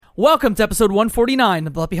Welcome to episode 149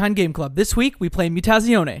 of the Left Behind Game Club. This week, we play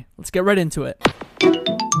Mutazione. Let's get right into it.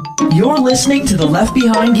 You're listening to the Left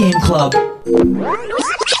Behind Game Club.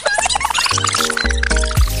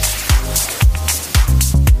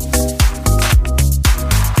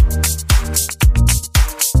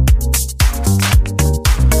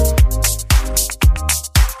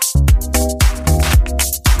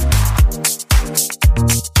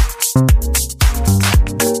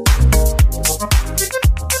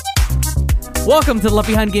 Welcome to the Left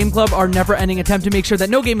Behind Game Club, our never-ending attempt to make sure that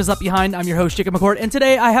no game is left behind. I'm your host, Jacob McCourt, and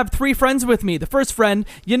today I have three friends with me. The first friend,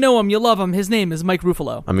 you know him, you love him. His name is Mike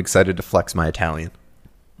Ruffalo. I'm excited to flex my Italian.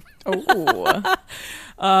 Oh.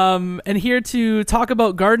 And here to talk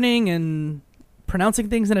about gardening and pronouncing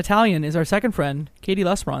things in Italian is our second friend, Katie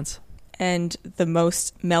Lesperance. And the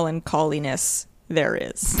most melancholiness there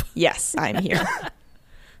is. Yes, I'm here.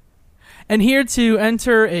 And here to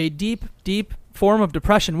enter a deep, deep form of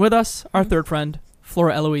depression with us, our third friend,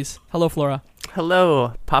 Flora Eloise. Hello, Flora.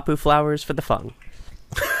 Hello, Papu Flowers for the fun.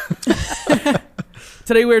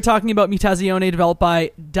 Today we are talking about Mutazione, developed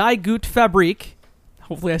by Die Gute Fabrik.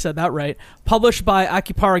 Hopefully I said that right. Published by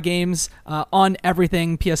Akipara Games on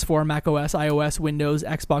everything PS4, macOS, iOS, Windows,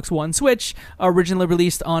 Xbox One, Switch. Originally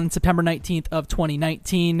released on September 19th of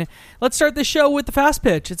 2019. Let's start the show with the fast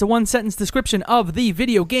pitch. It's a one-sentence description of the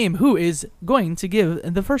video game. Who is going to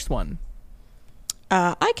give the first one?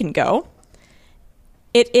 I can go.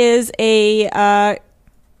 It is a,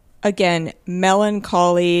 again,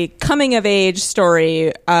 melancholy, coming-of-age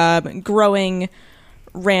story, growing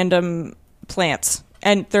random plants.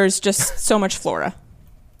 And there's just so much flora.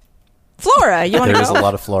 Flora, you want to go? There's a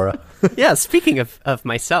lot of flora. Yeah, speaking of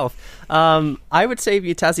myself, I would say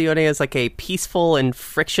Mutazione is like a peaceful and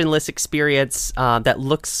frictionless experience that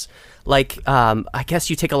looks like, I guess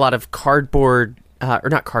you take a lot of cardboard,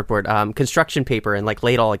 construction paper and like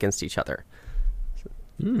lay it all against each other.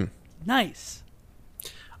 Nice.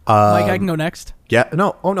 Mike, I can go next. Yeah,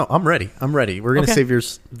 no, I'm ready. We're going to save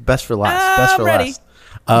yours best for last. Ready.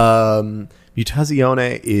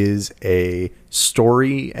 Mutazione is a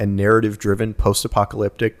story and narrative-driven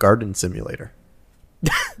post-apocalyptic garden simulator.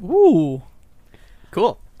 Ooh.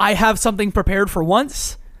 Cool. I have something prepared for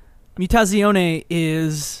once. Mutazione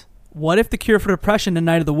is... What if the cure for depression in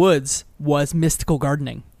Night of the Woods was mystical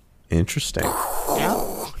gardening? Interesting.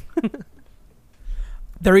 Yeah.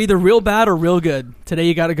 They're either real bad or real good. Today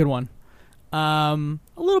you got a good one. A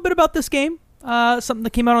little bit about this game. Something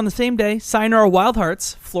that came out on the same day. Sayonara Wild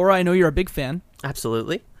Hearts. Flora, I know you're a big fan.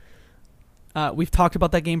 Absolutely. We've talked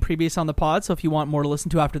about that game previous on the pod, so if you want more to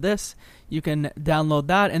listen to after this, you can download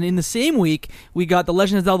that. And in the same week, we got The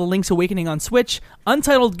Legend of Zelda Link's Awakening on Switch,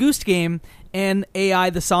 Untitled Goose Game, and AI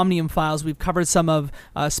The Somnium Files. We've covered some of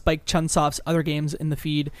Spike Chunsoft's other games in the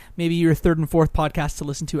feed. Maybe your third and fourth podcast to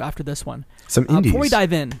listen to after this one. Some indies. Before we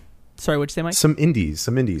dive in, sorry, what'd you say, Mike? Some indies.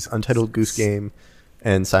 Untitled Goose Game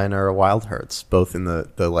and Sayonara Wild Hearts, both in the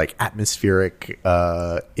like atmospheric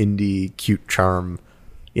indie cute charm,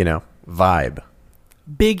 vibe.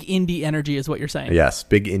 Big indie energy is what you're saying. Yes,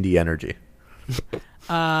 big indie energy.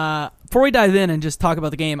 Before we dive in and just talk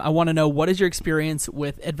about the game, I want to know, what is your experience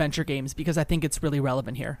with adventure games? Because I think it's really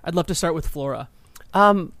relevant here. I'd love to start with Flora.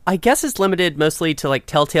 I guess it's limited mostly to like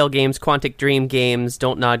Telltale games, Quantic Dream games,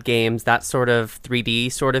 Don't Nod games, that sort of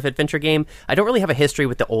 3D sort of adventure game. I don't really have a history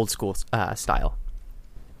with the old school style.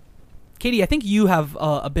 Katie, I think you have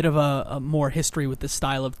a bit of a more history with this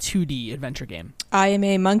style of 2D adventure game. I am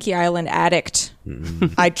a Monkey Island addict.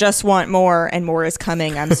 I just want more, and more is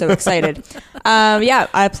coming. I'm so excited.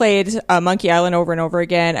 I played Monkey Island over and over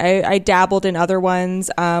again. I dabbled in other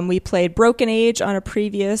ones. We played Broken Age on a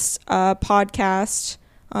previous podcast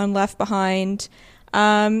on Left Behind.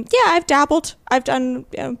 I've dabbled. I've done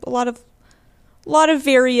a lot of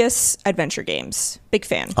various adventure games. Big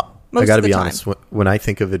fan. I got to be honest. When I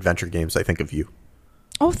think of adventure games, I think of you.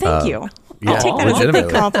 Oh, thank you. Yeah, I'll take that as a big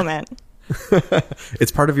compliment.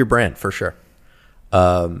 It's part of your brand, for sure.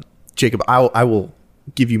 Jacob, I will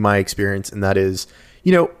give you my experience, and that is,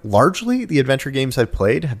 largely the adventure games I've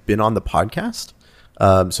played have been on the podcast.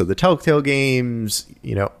 So the Telltale games,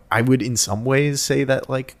 I would in some ways say that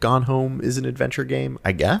like Gone Home is an adventure game,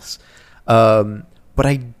 I guess. But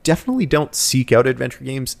I definitely don't seek out adventure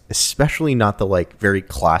games, especially not the like very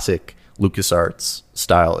classic LucasArts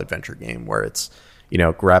style adventure game where it's,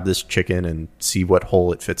 grab this chicken and see what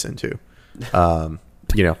hole it fits into. Those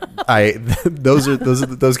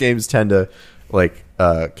games tend to like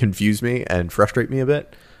confuse me and frustrate me a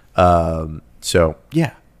bit. So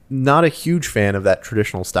yeah, not a huge fan of that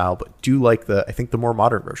traditional style, but do like I think the more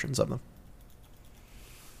modern versions of them.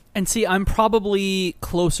 And see, I'm probably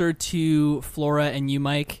closer to Flora and you,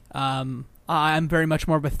 Mike. I'm very much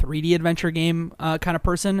more of a 3D adventure game kind of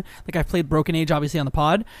person. Like, I've played Broken Age, obviously, on the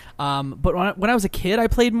pod. But when I was a kid, I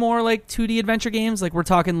played more, like, 2D adventure games. Like, we're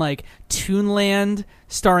talking, like, Toonland,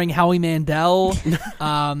 starring Howie Mandel.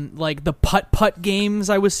 Like, the Putt-Putt games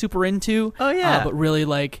I was super into. Oh, yeah. But really,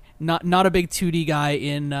 like, not a big 2D guy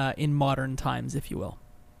in modern times, if you will.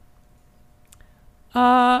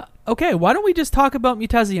 Okay, why don't we just talk about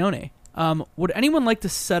Mutazione? Would anyone like to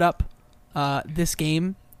set up this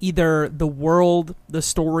game? Either the world, the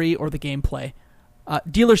story, or the gameplay.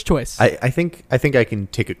 Dealer's choice. I think I can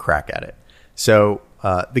take a crack at it. So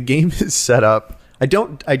the game is set up. I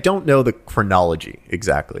don't know the chronology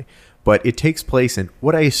exactly, but it takes place in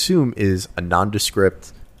what I assume is a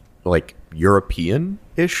nondescript, like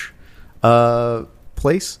European-ish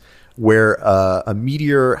place where a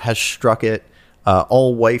meteor has struck it.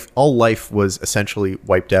 All life was essentially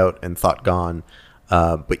wiped out and thought gone.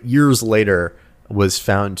 But years later, was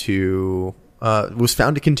found to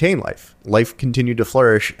contain life. Life continued to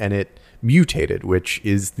flourish, and it mutated, which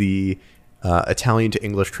is the Italian to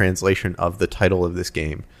English translation of the title of this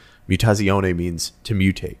game. Mutazione means to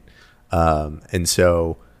mutate, and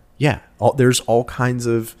so there's all kinds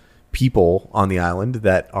of people on the island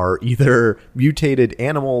that are either mutated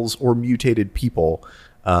animals or mutated people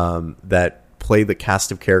that play the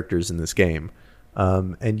cast of characters in this game.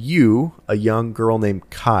 And you, a young girl named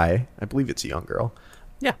Kai, I believe it's a young girl,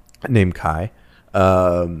 named Kai,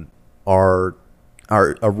 arrive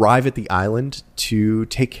at the island to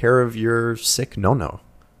take care of your sick Nono,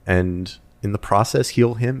 and in the process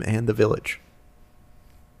heal him and the village.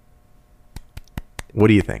 What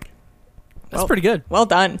do you think? That's pretty good. Well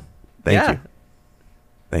done. Thank you.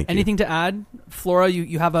 Thank you. Anything to add, Flora?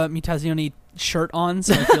 You have a Mutazione shirt on,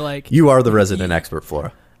 so I feel like You are the resident expert,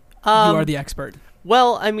 Flora. you are the expert.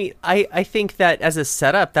 Well, I mean, I think that as a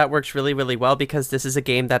setup, that works really, really well because this is a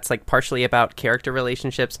game that's like partially about character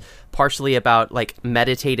relationships, partially about like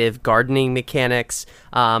meditative gardening mechanics,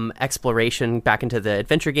 exploration back into the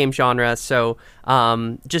adventure game genre. So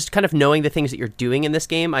just kind of knowing the things that you're doing in this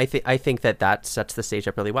game, I think that sets the stage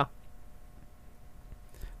up really well.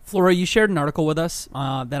 Flora, you shared an article with us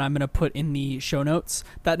that I'm going to put in the show notes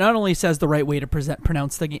that not only says the right way to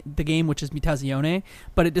pronounce the game, which is Mutazione,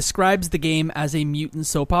 but it describes the game as a mutant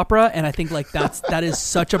soap opera, and I think like that is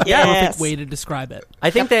such a perfect way to describe it. I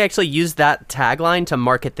think they actually used that tagline to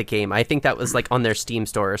market the game. I think that was like on their Steam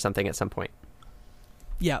store or something at some point.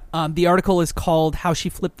 Yeah, the article is called "How She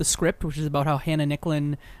Flipped the Script," which is about how Hannah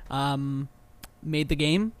Nicklin made the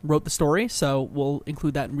game, wrote the story, so we'll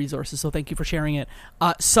include that in resources, so thank you for sharing it.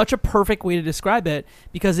 Such a perfect way to describe it,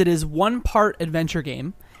 because it is one part adventure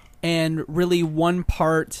game and really one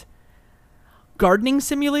part gardening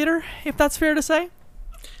simulator, if that's fair to say.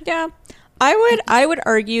 Yeah. I would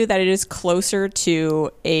argue that it is closer to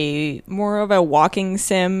a more of a walking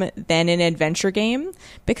sim than an adventure game,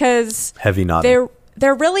 because Heavy nodding.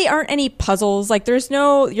 there really aren't any puzzles. Like, there's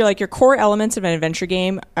no, you're like your core elements of an adventure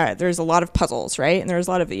game. There's a lot of puzzles, right? And there's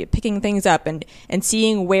a lot of picking things up and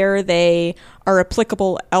seeing where they are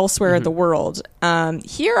applicable elsewhere in the world.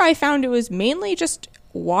 Here I found it was mainly just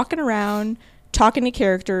walking around, talking to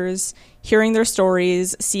characters, hearing their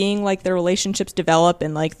stories, seeing like their relationships develop,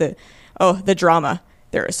 and like the drama.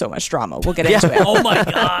 There is so much drama. We'll get into it. Oh my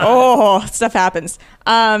god. Oh, stuff happens.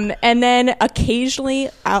 And then occasionally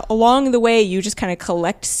along the way, you just kind of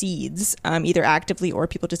collect seeds, either actively or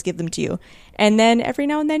people just give them to you. And then every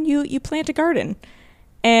now and then you plant a garden,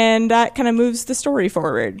 and that kind of moves the story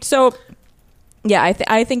forward. So yeah,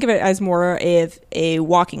 I think of it as more of a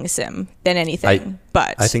walking sim than anything.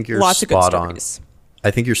 But I think you're lots of good spot on. stories.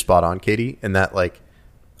 I think you're spot on, Katie, in that, like,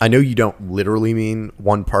 I know you don't literally mean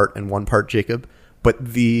one part and one part, Jacob,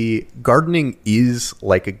 but the gardening is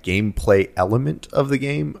like a gameplay element of the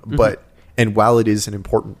game. And while it is an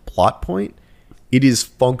important plot point, it is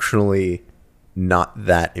functionally not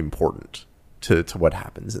that important to what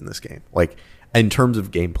happens in this game. Like, in terms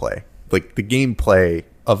of gameplay, like the gameplay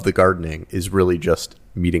of the gardening is really just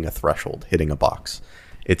meeting a threshold, hitting a box.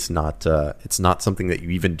 It's not something that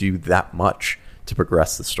you even do that much to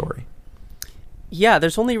progress the story. Yeah,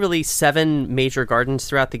 there's only really 7 major gardens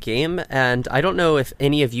throughout the game, and I don't know if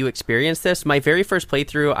any of you experienced this. My very first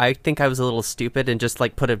playthrough, I think I was a little stupid and just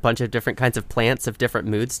like put a bunch of different kinds of plants of different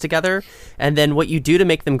moods together, and then what you do to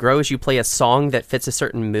make them grow is you play a song that fits a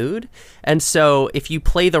certain mood. And so if you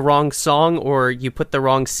play the wrong song or you put the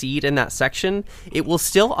wrong seed in that section, it will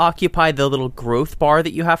still occupy the little growth bar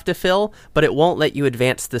that you have to fill, but it won't let you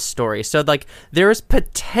advance the story. So like there is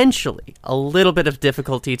potentially a little bit of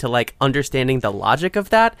difficulty to like understanding the logic of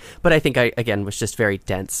that, but I think I, again, was just very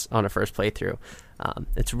dense on a first playthrough.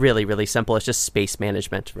 It's really, really simple. It's just space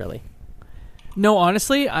management, really. No,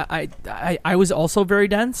 honestly, I was also very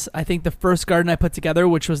dense. I think the first garden I put together,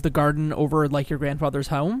 which was the garden over like your grandfather's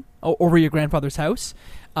home, over your grandfather's house,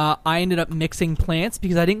 I ended up mixing plants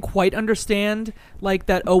because I didn't quite understand like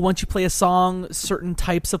that. Oh, once you play a song, certain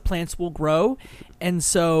types of plants will grow, and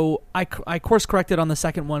so I course corrected on the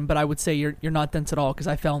second one. But I would say you're not dense at all because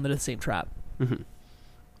I fell into the same trap. Mm-hmm.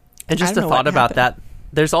 And just I don't a know thought what about happened. that.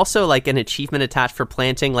 There's also like an achievement attached for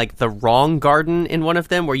planting like the wrong garden in one of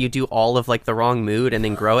them where you do all of like the wrong mood and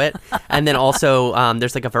then grow it. And then also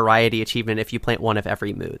there's like a variety achievement if you plant one of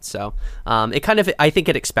every mood. So it kind of, I think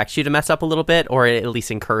it expects you to mess up a little bit, or it at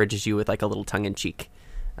least encourages you with like a little tongue-in-cheek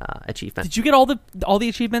achievement. Did you get all the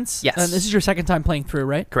achievements? Yes. This is your second time playing through,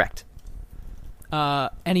 right? Correct.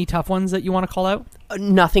 Any tough ones that you want to call out?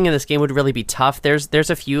 Nothing in this game would really be tough. There's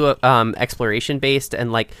a few exploration based,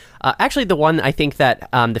 and like actually the one I think that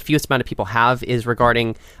the fewest amount of people have is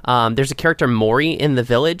regarding there's a character Mori in the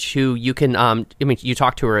village who you can I mean you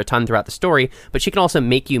talk to her a ton throughout the story, but she can also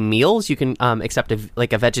make you meals. You can accept a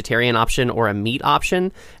vegetarian option or a meat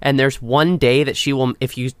option, and there's one day that she will,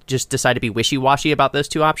 if you just decide to be wishy-washy about those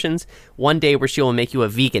two options, one day where she will make you a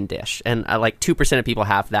vegan dish, and like 2% of people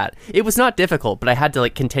have that. It was not difficult, but I had to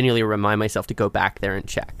like continually remind myself to go back there and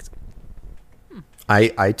check.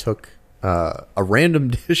 I took a random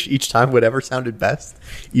dish each time, whatever sounded best,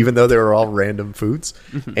 even though they were all random foods.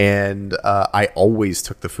 And I always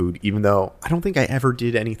took the food, even though I don't think I ever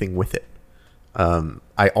did anything with it.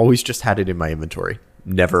 I always just had it in my inventory,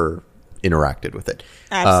 never interacted with it.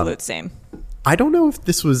 Absolute same. I don't know if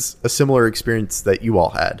this was a similar experience that you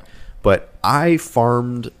all had, but I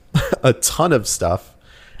farmed a ton of stuff.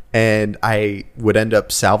 And I would end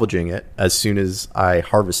up salvaging it as soon as I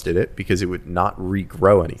harvested it because it would not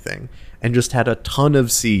regrow anything, and just had a ton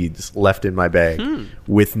of seeds left in my bag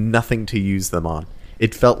with nothing to use them on.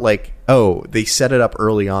 It felt like, oh, they set it up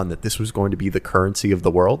early on that this was going to be the currency of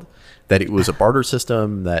the world, that it was a barter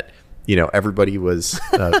system, that, you know, everybody was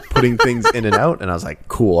putting things in and out. And I was like,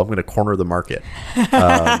 cool, I'm going to corner the market.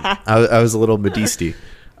 I was a little Medisti.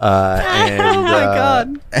 Oh my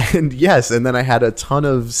god! And yes, and then I had a ton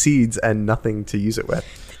of seeds and nothing to use it with.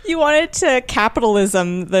 You wanted to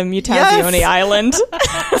capitalism the Mutazione Island.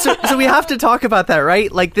 So we have to talk about that,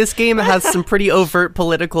 right? Like, this game has some pretty overt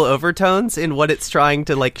political overtones in what it's trying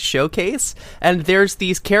to like showcase, and there's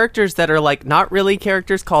these characters that are like not really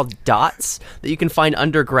characters called dots that you can find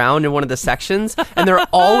underground in one of the sections, and they're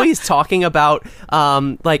always talking about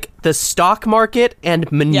like the stock market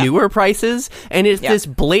and manure prices, and it's this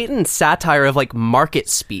blatant satire of like market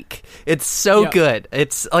speak. It's so good.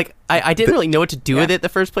 It's like I didn't really know what to do with it the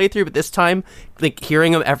first playthrough, but this time, like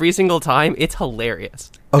hearing them every single time, it's hilarious.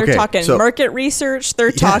 They're talking market research.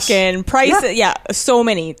 They're talking price. Yeah, so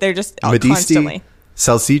many. They're just constantly.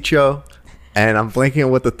 Salsiccio, and I'm blanking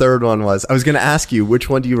on what the third one was. I was going to ask you, which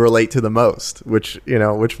one do you relate to the most? Which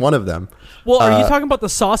one of them? Well, are you talking about the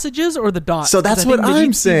sausages or the dots? So that's what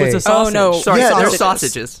I'm saying. Oh, no. Sorry, Yeah, they're no.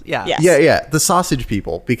 sausages. Yeah. Yes. Yeah, the sausage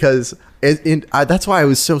people, because that's why I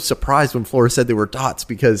was so surprised when Flora said they were dots,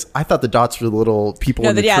 because I thought the dots were the little people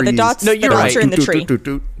in the trees. the dots. No, you're the right. dots are in the tree.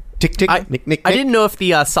 Tick, tick, nick, nick, I didn't know if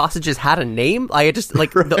the sausages had a name. I just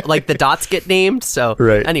like the dots get named. So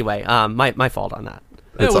anyway, my fault on that.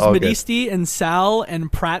 It was all good. Medisti and Sal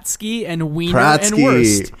and Pratsky and Wiener and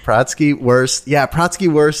Wurst. Pratsky, Wurst. Yeah,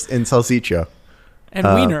 Pratsky, Wurst, and Salsiccio. And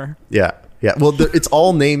Wiener. Yeah. Well, it's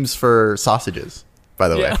all names for sausages, by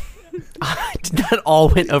the way. That all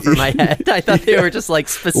went over my head. I thought they were just like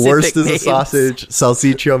specific Wurst is names. a sausage.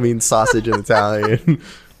 Salsiccio means sausage in Italian.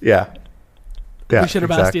 Yeah. We should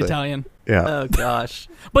have asked the Italian. Yeah. Oh gosh.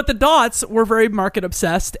 But the dots were very market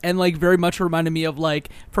obsessed and like very much reminded me of like,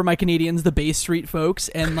 for my Canadians, the Bay Street folks,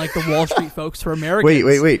 and like the Wall Street folks for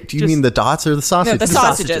Americans. Wait. Do you mean the dots or the sausages? No, the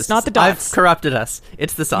sausages, not the dots. I've corrupted us.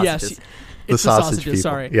 It's the sausages. Yes. It's the sausage sausages, people.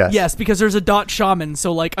 sorry. Yes. Because there's a dot shaman,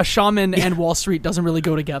 so like a shaman and Wall Street doesn't really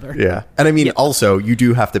go together. Yeah. And I mean, also, you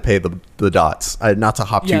do have to pay the dots. Not to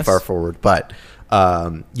hop too far forward, but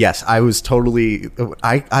yes, I was totally...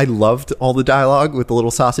 I loved all the dialogue with the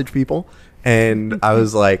little sausage people, and I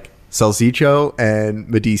was like, Salsiccio and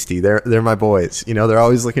Medisti, they're my boys. You know, they're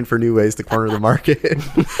always looking for new ways to corner the market.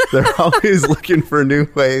 They're always looking for new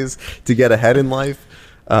ways to get ahead in life.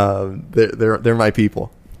 They're my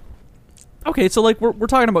people. Okay, so like we're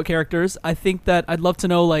talking about characters. I think that I'd love to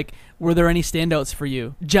know, like, were there any standouts for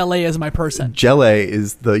you? Gele is my person. Gele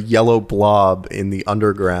is the yellow blob in the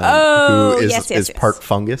underground who is part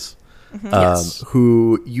fungus. Yes.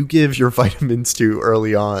 who you give your vitamins to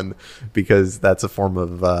early on because that's a form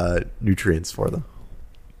of nutrients for them.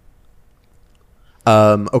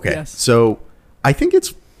 Okay, Yes. so I think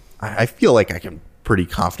I feel like I can pretty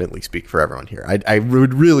confidently speak for everyone here. I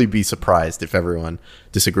would really be surprised if everyone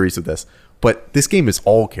disagrees with this, but this game is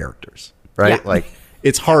all characters, right? Yeah. Like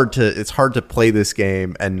it's hard to play this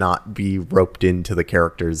game and not be roped into the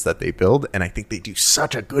characters that they build, and I think they do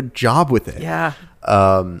such a good job with it. Yeah.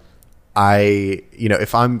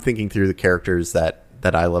 If I'm thinking through the characters that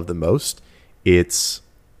I love the most, it's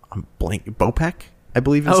Bopek, I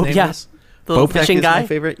believe his name is. The little Bopek fishing is guy. my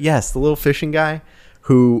favorite. Yes, the little fishing guy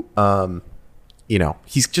who,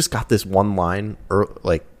 he's just got this one line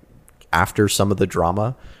like after some of the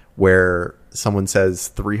drama where someone says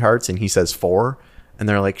 3 hearts and he says 4, and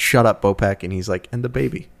they're like, "Shut up, Bopek," and he's like, "And the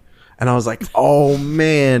baby." And I was like, "Oh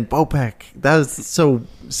man, Bopek, that is so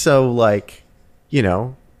like,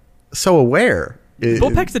 so aware."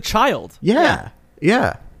 Bopek's a child. Yeah.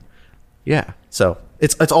 So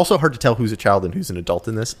it's also hard to tell who's a child and who's an adult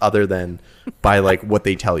in this, other than by like what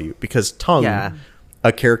they tell you. Because Tongue,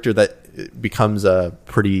 a character that becomes a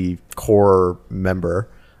pretty core member,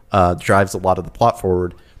 drives a lot of the plot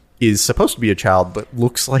forward, is supposed to be a child, but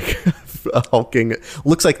looks like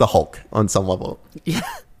looks like the Hulk on some level. Yeah.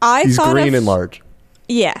 He's green and large.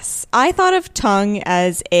 Yes. I thought of Tongue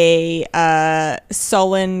as a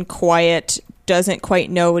sullen, quiet, doesn't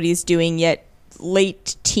quite know what he's doing yet,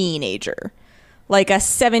 late teenager. Like a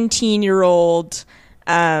 17-year-old,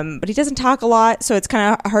 but he doesn't talk a lot, so it's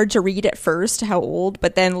kind of hard to read at first how old.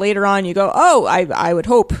 But then later on you go, oh, I would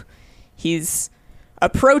hope he's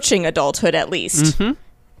approaching adulthood at least.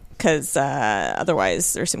 Because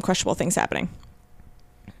otherwise there's some questionable things happening.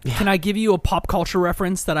 Can I give you a pop culture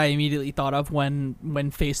reference that I immediately thought of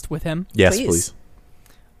when faced with him? Yes, Please.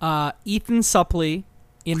 Ethan Suplee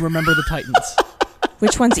in Remember the Titans.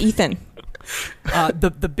 Which one's Ethan?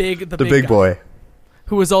 The big big guy, boy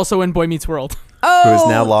who was also in Boy Meets World. Oh, who has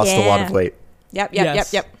now lost a lot of weight. Yep.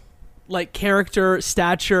 Like character,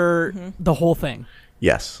 stature, the whole thing.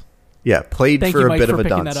 Yes. Yeah, played Thank for you, a Mike, bit for of a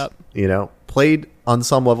picking dunce. that up. Played on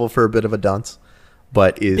some level for a bit of a dunce,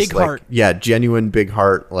 but is Big like, heart. yeah, genuine big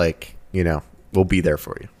heart. Like, will be there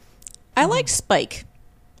for you. I like Spike.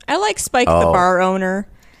 The Oh. bar owner.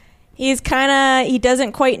 He's he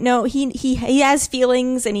doesn't quite know. He has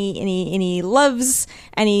feelings and he loves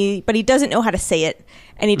but he doesn't know how to say it,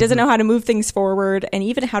 and he doesn't know how to move things forward, and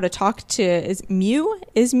even how to talk to is Mew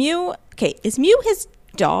his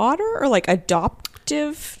daughter or like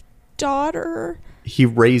adoptive daughter? He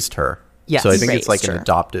raised her. Yes. So I He think it's like raised an her.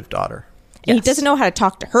 adoptive daughter. And he Yes. doesn't know how to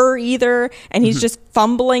talk to her either, and he's just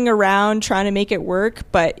fumbling around trying to make it work,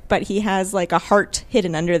 but he has like a heart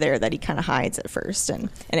hidden under there that he kind of hides at first, and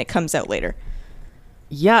it comes out later.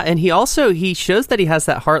 Yeah, and he shows that he has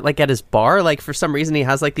that heart like at his bar. Like for some reason he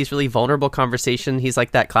has like these really vulnerable conversations. He's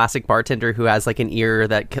like that classic bartender who has like an ear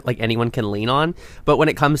that like anyone can lean on. But when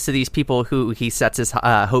it comes to these people who he sets his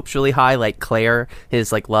hopes really high, like Claire,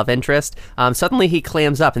 his like love interest, suddenly he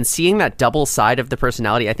clams up. And seeing that double side of the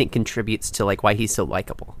personality, I think contributes to like why he's so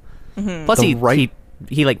likable. Plus he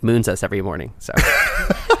like moons us every morning. So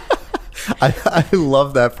I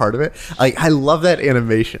love that part of it. I love that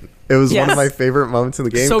animation. It was one of Yes. my favorite moments in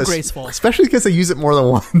the game. So graceful. Especially because they use it more than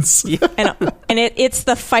once. And it's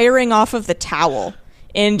the firing off of the towel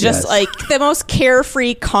in just Yes. like the most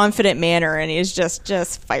carefree, confident manner, and he's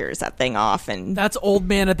just fires that thing off, and That's old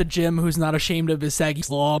man at the gym who's not ashamed of his saggy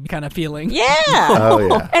slob kind of feeling. yeah. Oh,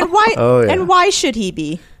 yeah. And why? Oh, yeah. And why should he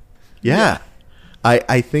be? Yeah.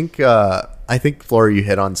 I think Flora, you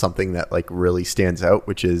hit on something that like really stands out,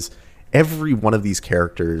 which is every one of these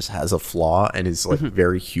characters has a flaw and is like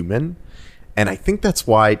very human. And I think that's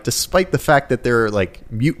why, despite the fact that they're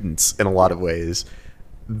like mutants in a lot of ways,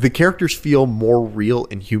 the characters feel more real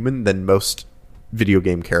and human than most video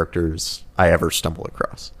game characters I ever stumble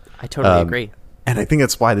across. I totally agree. And I think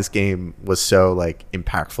that's why this game was so like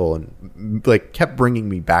impactful and like kept bringing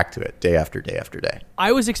me back to it day after day after day.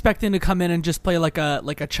 I was expecting to come in and just play like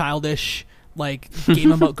a childish like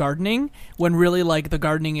game about gardening, when really like the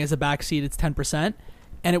gardening is a backseat. It's 10%,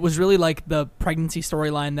 and it was really like the pregnancy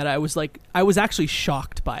storyline that I was actually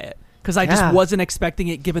shocked by it, because I just wasn't expecting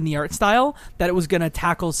it, given the art style, that it was going to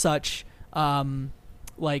tackle such Heavy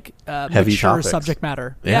mature topics. subject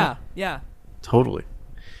matter. Yeah. Yeah. Totally.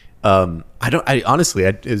 I honestly,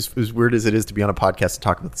 as weird as it is to be on a podcast to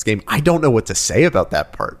talk about this game, I don't know what to say about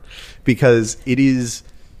that part, because it is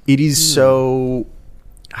so,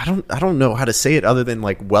 I don't know how to say it other than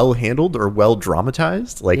like well handled or well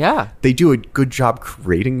dramatized. Like, Yeah. they do a good job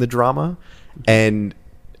creating the drama, and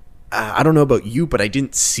I don't know about you, but I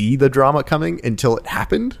didn't see the drama coming until it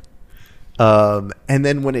happened. And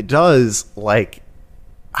then when it does, like,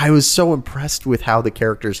 I was so impressed with how the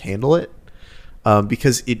characters handle it,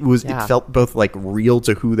 because it felt both like real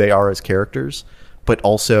to who they are as characters, but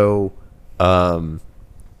also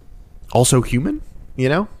human,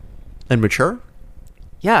 and mature.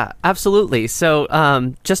 Yeah, absolutely.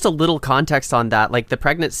 So just a little context on that. Like the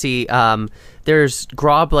pregnancy, there's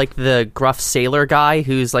Grob, like the gruff sailor guy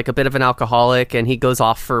who's like a bit of an alcoholic, and he goes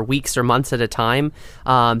off for weeks or months at a time.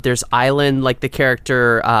 There's Island, like the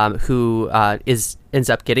character who ends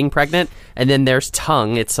up getting pregnant. And then there's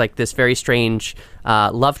Tongue. It's like this very strange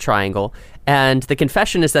love triangle. And the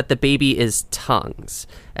confession is that the baby is Tongue's.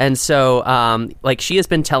 And so, like, she has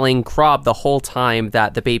been telling Grob the whole time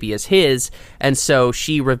that the baby is his. And so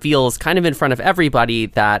she reveals kind of in front of everybody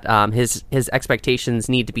that his expectations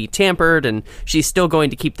need to be tampered. And she's still going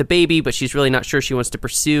to keep the baby, but she's really not sure she wants to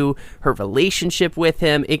pursue her relationship with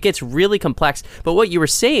him. It gets really complex. But what you were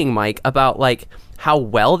saying, Mike, about, like, how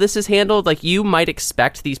well this is handled, like, you might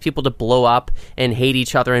expect these people to blow up and hate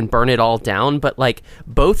each other and burn it all down, but like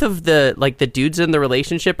both of the dudes in the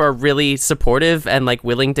relationship are really supportive and like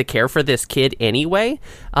willing to care for this kid anyway.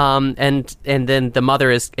 And then the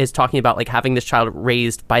mother is talking about like having this child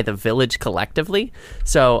raised by the village collectively.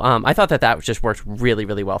 So I thought that just worked really,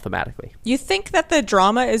 really well thematically. You think that the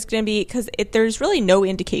drama is going to be, because there's really no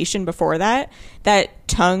indication before that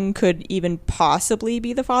Tongue could even possibly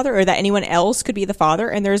be the father, or that anyone else could be the father.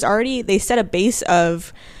 And there's already, they set a base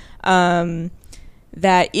of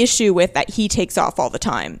that issue with that he takes off all the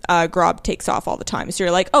time. Grob takes off all the time. So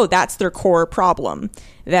you're like, oh, that's their core problem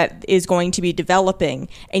that is going to be developing.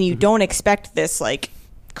 And you don't expect this like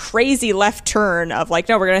crazy left turn of like,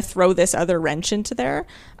 no, we're going to throw this other wrench into there.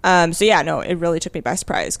 So yeah, no, it really took me by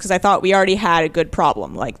surprise, because I thought we already had a good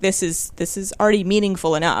problem. Like this is already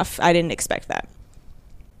meaningful enough. I didn't expect that.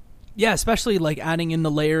 Yeah, especially like adding in the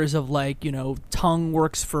layers of like, Tongue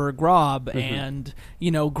works for Grob, and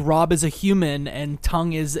Grob is a human and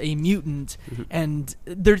Tongue is a mutant, and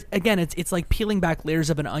there's again it's like peeling back layers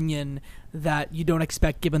of an onion that you don't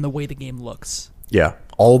expect given the way the game looks. Yeah,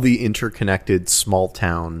 all the interconnected small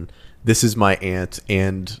town. This is my aunt,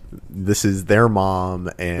 and this is their mom,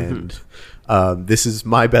 and this is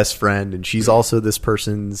my best friend, and she's also this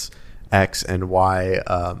person's X and Y,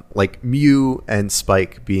 like Mew and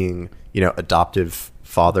Spike being, adoptive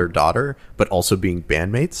father-daughter, but also being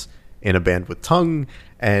bandmates in a band with Tongue,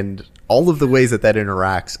 and all of the ways that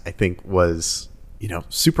interacts, I think was,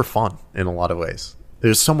 super fun in a lot of ways.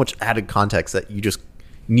 There's so much added context that you just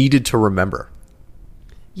needed to remember.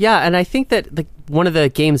 Yeah, and I think that one of the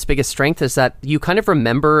game's biggest strength is that you kind of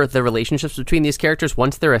remember the relationships between these characters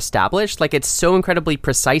once they're established. Like, it's so incredibly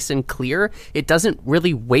precise and clear. It doesn't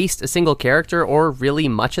really waste a single character or really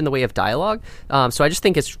much in the way of dialogue. So I just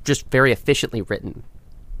think it's just very efficiently written.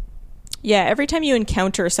 Yeah, every time you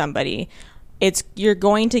encounter somebody, you're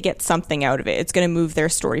going to get something out of it. It's going to move their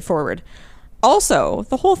story forward. Also,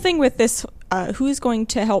 the whole thing with this, who's going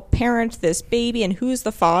to help parent this baby and who's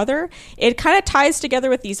the father, it kind of ties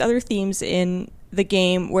together with these other themes in the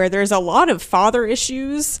game where there's a lot of father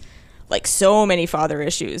issues, like so many father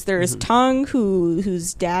issues. There's Tongue,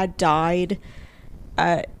 whose dad died,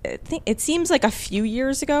 I think it seems like a few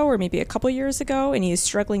years ago or maybe a couple years ago, and he's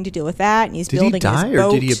struggling to deal with that, and he's building his boat. Did he die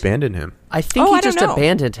or did he abandon him? I think he just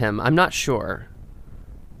abandoned him. I'm not sure.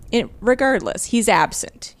 Regardless, he's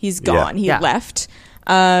absent. He's gone. He left.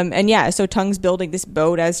 So Tongue's building this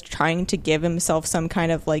boat as trying to give himself some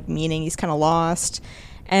kind of like meaning. He's kind of lost.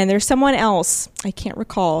 And there's someone else, I can't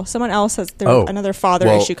recall. Someone else another father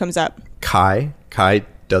issue comes up. Kai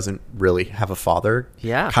doesn't really have a father.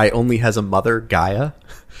 Yeah. Kai only has a mother, Gaia.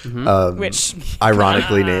 Which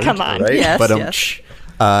ironically named. Come on. Right? Yes, yes.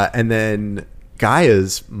 And then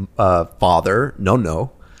Gaia's father,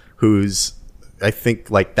 No, who's, I think,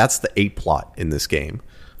 like, that's the A plot in this game.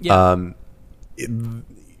 Yeah.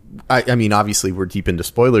 I mean, obviously we're deep into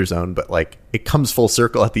spoiler zone, but like it comes full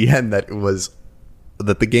circle at the end that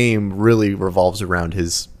the game really revolves around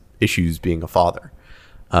his issues being a father,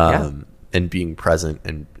 and being present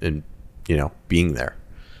and being there.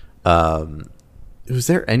 Was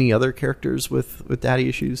there any other characters with daddy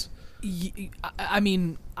issues? I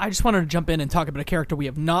mean, I just wanted to jump in and talk about a character we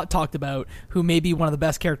have not talked about, who may be one of the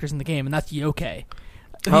best characters in the game, and that's Yoke.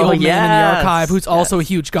 The old man in the archive, who's also a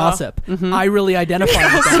huge gossip. I really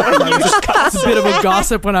identified with that. I was a bit of a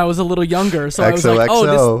gossip when I was a little younger, so I was like,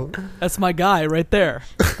 that's my guy right there.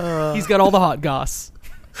 He's got all the hot goss.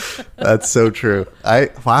 That's so true.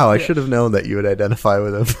 I should have known that you would identify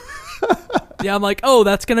with him. Yeah, I'm like, oh,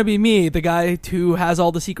 that's gonna be me, the guy who has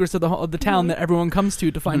all the secrets of the town that everyone comes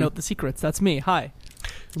to find out the secrets. That's me. Hi.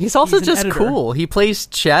 He's also He's an just editor. cool. He plays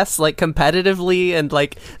chess like competitively, and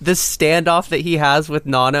like this standoff that he has with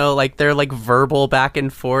Nano, like they're like verbal back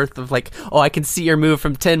and forth of like, oh, I can see your move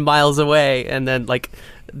from 10 miles away, and then like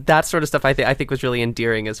that sort of stuff. I think was really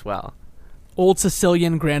endearing as well. Old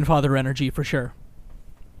Sicilian grandfather energy for sure.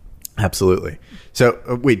 Absolutely. So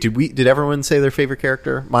wait, did everyone say their favorite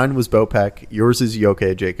character? Mine was Bopek. Yours is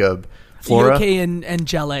Yoke, Jacob. Flora. Yoke and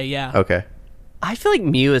Jelle, yeah. Okay. I feel like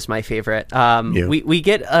Mew is my favorite. Mew. We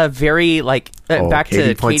get a very like back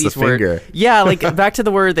Katie to points Katie's the word. finger. Yeah, like back to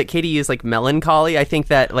the word that Katie used, like melancholy. I think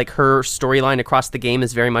that like her storyline across the game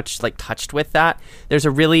is very much like touched with that. There's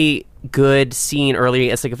a really good scene early.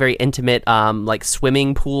 It's like a very intimate like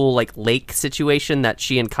swimming pool, like lake situation that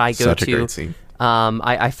she and Kai go Such to. a great scene.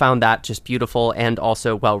 I found that just beautiful and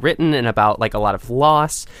also well written and about like a lot of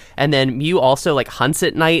loss. And then Mew also like hunts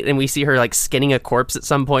at night, and we see her like skinning a corpse at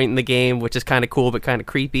some point in the game, which is kind of cool but kind of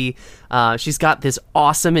creepy. She's got this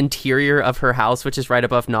awesome interior of her house, which is right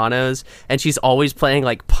above Nano's, and she's always playing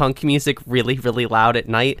like punk music really, really loud at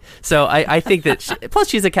night. So I think that plus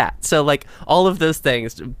she's a cat, so like all of those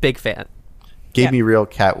things, big fan. Gave me real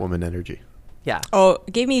Catwoman energy. Yeah. Oh,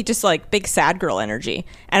 it gave me just like big sad girl energy.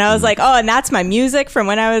 And I was like, oh, and that's my music from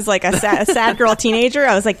when I was like a sad girl teenager.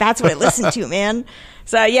 I was like, that's what I listened to, man.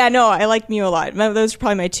 So yeah, no, I like Mew a lot. Those are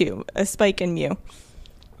probably my two, Spike and Mew.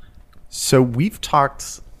 So we've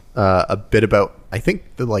talked a bit about, I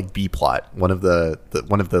think, the like B plot, one of the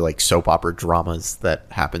like soap opera dramas that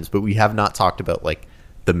happens, but we have not talked about like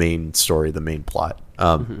the main story, the main plot.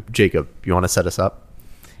 Jacob, you want to set us up?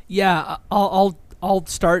 Yeah, I'll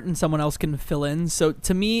start and someone else can fill in. So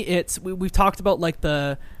to me, it's we've talked about like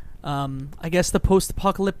the I guess the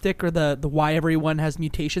post-apocalyptic or the why everyone has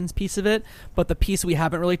mutations piece of it, but the piece we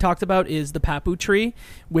haven't really talked about is the Papu tree,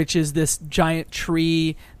 which is this giant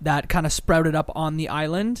tree that kind of sprouted up on the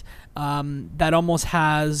island that almost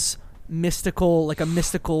has a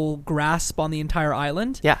mystical grasp on the entire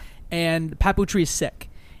island. Yeah. And Papu tree is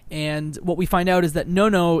sick. And what we find out is that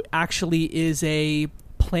Nono actually is a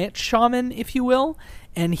plant shaman, if you will,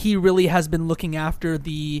 and he really has been looking after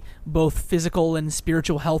the both physical and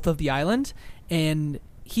spiritual health of the island, and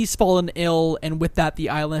he's fallen ill, and with that the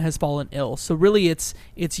island has fallen ill. So really it's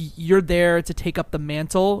you're there to take up the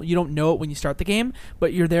mantle. You don't know it when you start the game,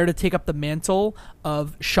 but you're there to take up the mantle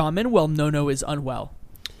of shaman while Nono is unwell.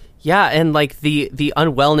 Yeah, and like the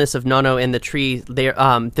unwellness of Nono and the tree,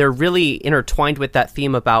 they're really intertwined with that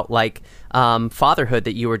theme about like fatherhood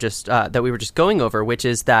that you were just that we were just going over, which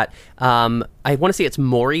is that I want to say it's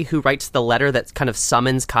Mori who writes the letter that kind of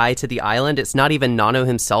summons Kai to the island. It's not even Nono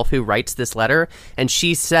himself who writes this letter, and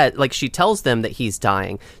she tells them that he's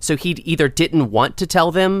dying. So he either didn't want to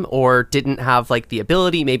tell them or didn't have like the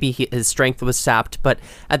ability. Maybe his strength was sapped, but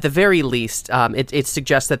at the very least, it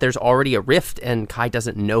suggests that there's already a rift, and Kai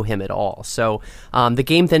doesn't know him at all. So the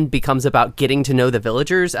game then becomes about getting to know the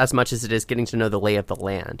villagers as much as it is getting to know the lay of the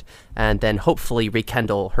land, and then hopefully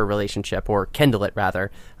rekindle her relationship, or kindle it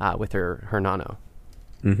rather, with her Nano.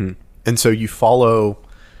 Mm-hmm. And so you follow,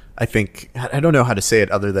 I think, I don't know how to say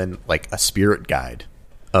it other than like a spirit guide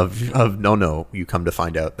of Nono, you come to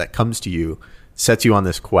find out, that comes to you, sets you on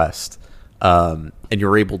this quest, and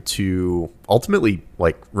you're able to ultimately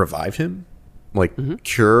like revive him, like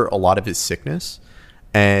cure a lot of his sickness.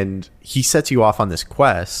 And he sets you off on this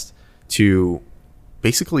quest to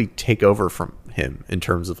basically take over from him in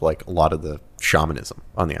terms of like a lot of the shamanism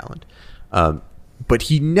on the island. But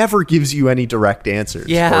he never gives you any direct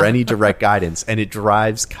answers or any direct guidance, and it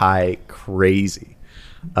drives Kai crazy.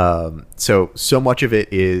 So much of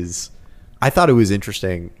it is, I thought it was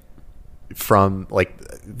interesting from like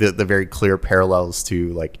the very clear parallels to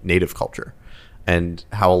like native culture, and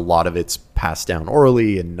how a lot of it's passed down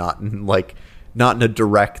orally and not in a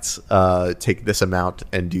direct take this amount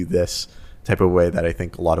and do this type of way that I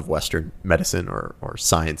think a lot of Western medicine or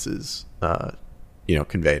sciences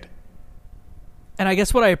conveyed. And I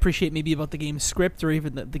guess what I appreciate maybe about the game's script or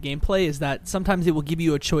even the gameplay is that sometimes it will give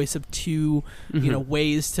you a choice of two,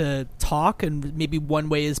 ways to talk, and maybe one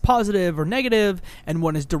way is positive or negative, and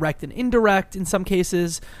one is direct and indirect in some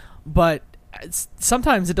cases. But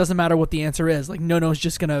sometimes it doesn't matter what the answer is. Like Nono's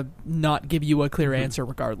just gonna not give you a clear answer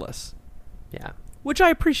regardless. Yeah, which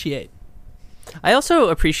I appreciate. I also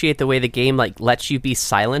appreciate the way the game like lets you be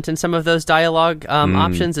silent in some of those dialogue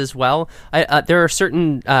options as well. There are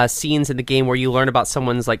certain scenes in the game where you learn about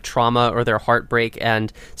someone's like trauma or their heartbreak,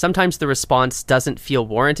 and sometimes the response doesn't feel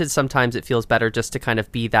warranted. Sometimes it feels better just to kind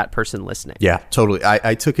of be that person listening. Yeah, totally.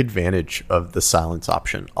 I took advantage of the silence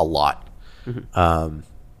option a lot.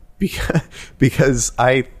 because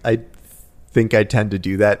I think I tend to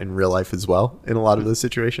do that in real life as well in a lot of those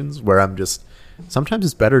situations where I'm just sometimes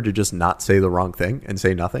it's better to just not say the wrong thing and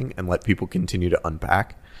say nothing and let people continue to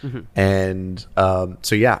unpack. And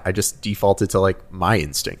so yeah, I just defaulted to like my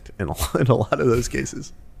instinct in a lot of those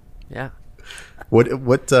cases. Yeah. What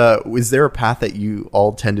is there a path that you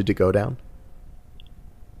all tended to go down?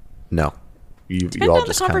 No, you Depends all on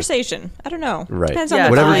just the conversation. I don't know. right. Depends Yeah, on the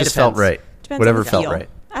Whatever vibe. just felt right. Depends Whatever on the felt feel. right.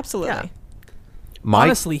 Absolutely. Yeah.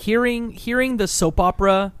 Honestly, hearing the soap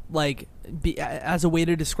opera like as a way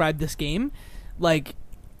to describe this game, like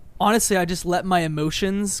honestly, I just let my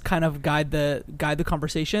emotions kind of guide the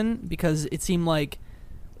conversation because it seems like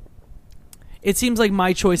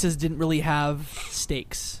my choices didn't really have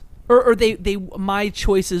stakes, or they my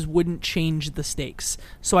choices wouldn't change the stakes,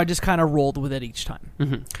 so I just kind of rolled with it each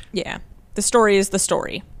time. Yeah. The story is the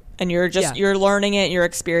story. And you're you're learning it, you're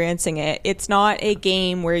experiencing it. It's not a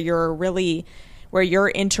game where your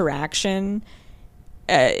interaction,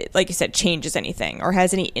 like you said, changes anything or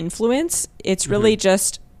has any influence. It's really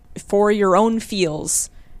just for your own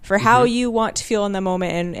feels, for how you want to feel in the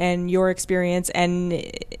moment and your experience. And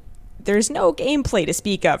there's no gameplay to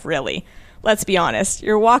speak of, really. Let's be honest.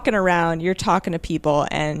 You're walking around, you're talking to people,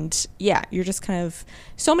 and yeah, you're just kind of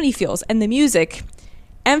so many feels. And the music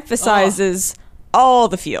emphasizes all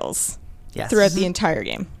the feels throughout the entire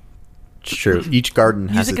game. It's true. Each garden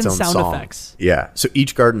has Music its and own sound song. effects. Yeah. So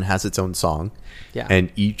each garden has its own song. Yeah.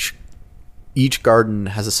 And each garden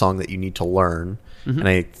has a song that you need to learn. And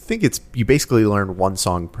I think you basically learn one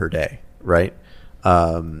song per day, right?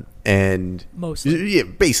 And Mostly. yeah,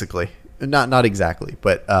 basically. Not exactly,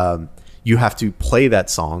 but you have to play that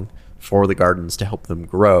song for the gardens to help them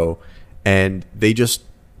grow. And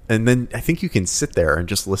then I think you can sit there and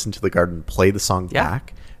just listen to the garden play the song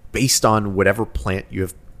back based on whatever plant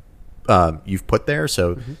you've put there.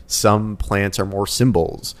 So some plants are more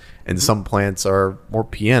cymbals and some plants are more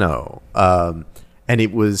piano. And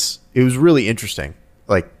it was really interesting,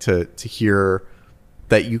 like to hear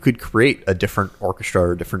that you could create a different orchestra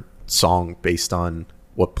or a different song based on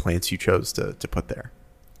what plants you chose to put there.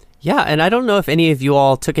 Yeah, and I don't know if any of you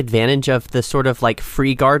all took advantage of the sort of like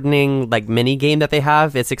free gardening like mini game that they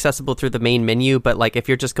have. It's accessible through the main menu, but like if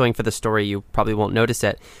you're just going for the story, you probably won't notice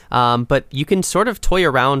it. But you can sort of toy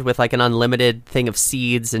around with like an unlimited thing of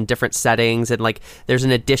seeds and different settings, and like there's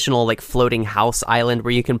an additional like floating house island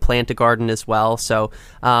where you can plant a garden as well. So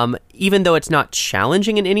even though it's not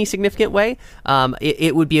challenging in any significant way,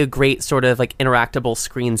 it would be a great sort of like interactable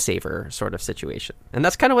screensaver sort of situation, and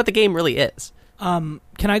that's kind of what the game really is. Can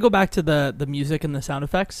I go back to the music and the sound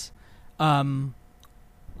effects?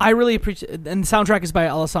 I really appreciate, and the soundtrack is by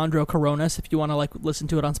Alessandro Coronas. If you want to like listen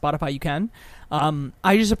to it on Spotify, you can.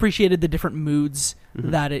 I just appreciated the different moods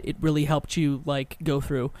that it really helped you like go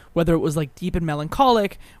through, whether it was like deep and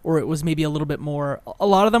melancholic, or it was maybe a little bit more. A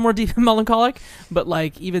lot of them were deep and melancholic, but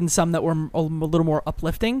like even some that were a little more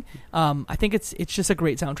uplifting. I think it's just a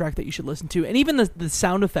great soundtrack that you should listen to, and even the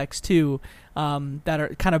sound effects too, that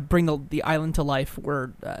are kind of bring the island to life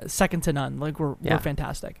were second to none. Like were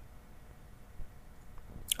fantastic.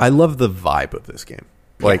 I love the vibe of this game.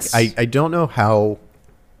 Like Yes. I don't know how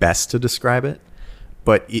best to describe it,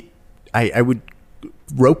 but I would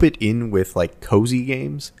rope it in with like cozy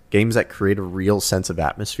games that create a real sense of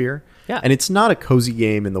atmosphere. Yeah. And it's not a cozy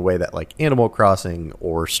game in the way that like Animal Crossing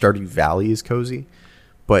or Stardew Valley is cozy,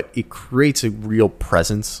 but it creates a real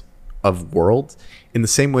presence of world in the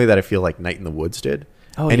same way that I feel like Night in the Woods did.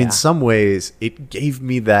 Oh, and yeah. in some ways, it gave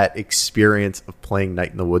me that experience of playing Night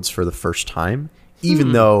in the Woods for the first time,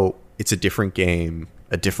 even though it's a different game,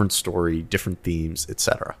 a different story, different themes,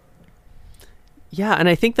 etc. Yeah, and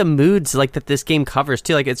I think the moods like that this game covers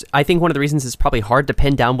too, like I think one of the reasons it's probably hard to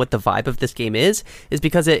pin down what the vibe of this game is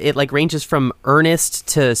because it like ranges from earnest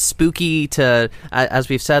to spooky to as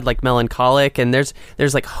we've said, like melancholic, and there's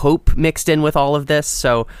like hope mixed in with all of this.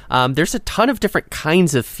 So there's a ton of different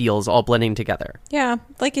kinds of feels all blending together. Yeah,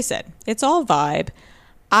 like you said, it's all vibe.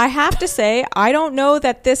 I have to say, I don't know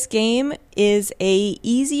that this game is a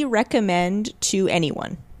easy recommend to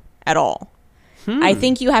anyone at all. I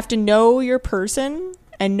think you have to know your person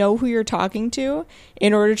and know who you're talking to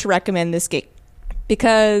in order to recommend this game.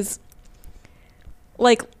 Because,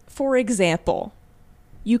 like, for example,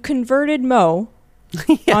 you converted Mo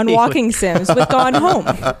on Walking Sims with Gone Home.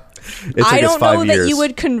 I don't know that you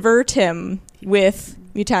would convert him with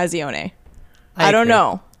Mutazione. I don't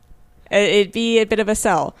know. It'd be a bit of a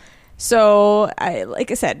sell. So, like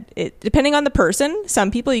I said, depending on the person, some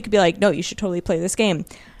people you could be like, no, you should totally play this game.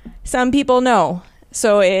 Some people, no.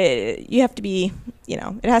 So you have to be,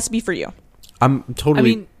 it has to be for you. I'm totally...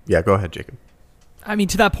 I mean- yeah, go ahead, Jacob. I mean,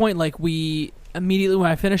 to that point, like we immediately when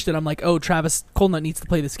I finished it, I'm like, oh, Travis Colnut needs to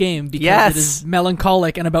play this game because Yes. it is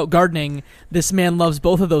melancholic and about gardening. This man loves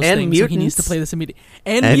both of those And things, so he needs mutants. to play this immediately.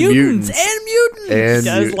 And And mutants! mutants. And mutants! And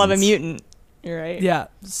He does love a mutants. mutant. You're right. Yeah,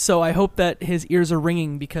 so I hope that his ears are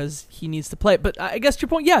ringing because he needs to play it. But I guess to your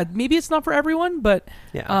point, yeah, maybe it's not for everyone, but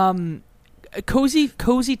Yeah. cozy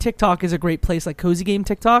TikTok is a great place, like Cozy Game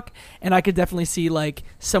TikTok, and I could definitely see like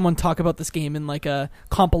someone talk about this game in like a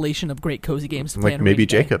compilation of great cozy games to play Like on a maybe rainy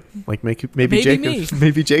day. Jacob. Like maybe Maybe Jacob. me.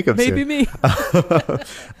 Maybe Jacob. Maybe soon. me.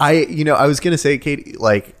 I was gonna say, Katie,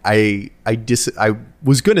 like I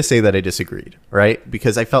was gonna say that I disagreed, right?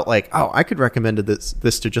 Because I felt like, oh, I could recommend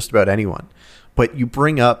this to just about anyone, but you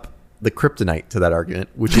bring up the kryptonite to that argument,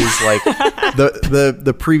 which is like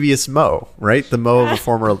the previous Mo, right? The Mo of a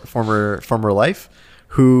former life,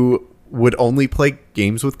 who would only play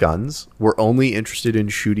games with guns, were only interested in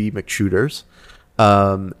shooty McShooters,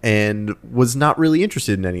 and was not really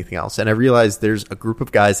interested in anything else. And I realized there's a group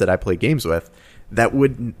of guys that I play games with that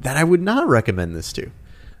I would not recommend this to,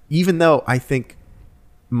 even though I think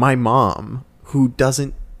my mom, who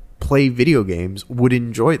doesn't play video games, would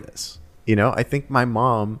enjoy this. You know, I think my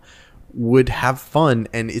mom would have fun,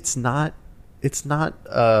 and it's not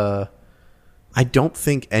I don't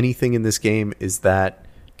think anything in this game is that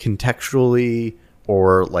contextually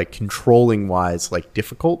or like controlling wise like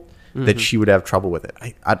difficult that she would have trouble with it.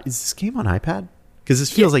 Is this game on iPad? Because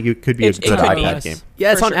this feels like it could be a It good could be. iPad game.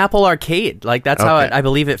 Yeah, it's For on sure. Apple Arcade. Like that's how Okay. I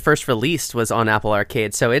believe it first released was on Apple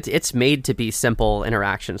Arcade. So it's made to be simple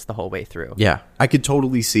interactions the whole way through. Yeah, I could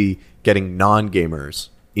totally see getting non-gamers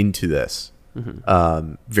into this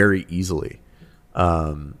very easily.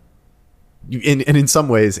 And in some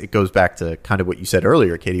ways, it goes back to kind of what you said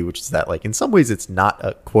earlier, Katie, which is that like in some ways it's not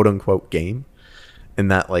a quote unquote game, and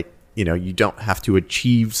that like you don't have to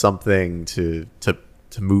achieve something to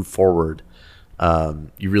move forward.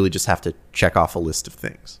 You really just have to check off a list of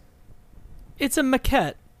things. It's a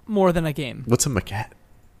maquette more than a game. What's a maquette?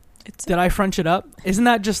 Did I French it up? Isn't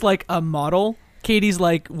that just like a model? Katie's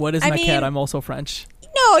like, what is I maquette? mean- I'm also French.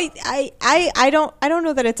 No, I don't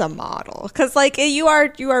know that it's a model because like you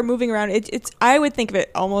are moving around. It's I would think of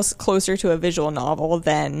it almost closer to a visual novel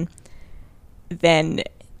than a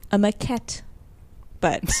maquette.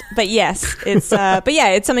 But yes, it's but yeah,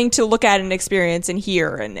 it's something to look at and experience and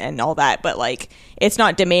hear and all that. But like, it's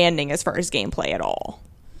not demanding as far as gameplay at all.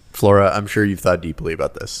 Flora, I'm sure you've thought deeply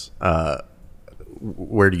about this.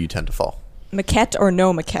 Where do you tend to fall? Maquette or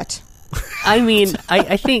no maquette? I mean,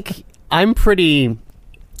 I think I'm pretty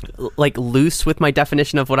like loose with my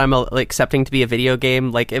definition of what I'm accepting to be a video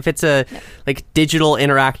game. Like if it's a like digital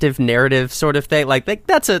interactive narrative sort of thing, like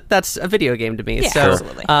that's a video game to me. Yeah, So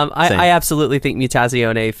absolutely. Same. I absolutely think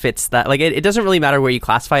Mutazione fits that. Like it doesn't really matter where you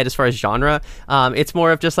classify it as far as genre. It's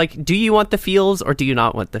more of just like, do you want the feels or do you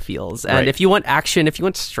not want the feels? And Right. if you want action, if you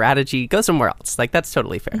want strategy, go somewhere else. Like that's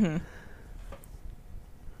totally fair.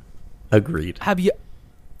 Agreed.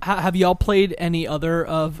 Have y'all played any other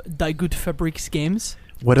of Die Gute Fabrik's games?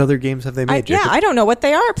 What other games have they made? Jacob? I don't know what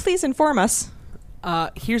they are. Please inform us.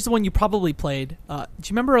 Here's the one you probably played. Do you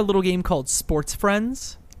remember a little game called Sports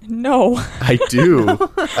Friends? No. I do.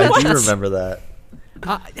 I do remember that.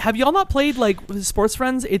 Have y'all not played like Sports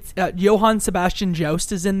Friends? It's Johann Sebastian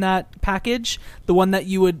Joust is in that package, the one that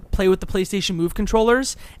you would play with the PlayStation Move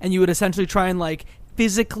controllers, and you would essentially try and like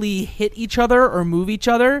physically hit each other or move each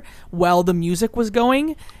other while the music was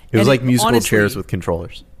going. It was And like musical honestly, chairs with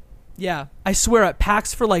controllers. Yeah, I swear at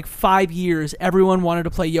PAX for like 5 years, everyone wanted to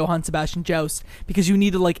play Johann Sebastian Joust because you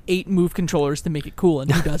needed like 8 move controllers to make it cool,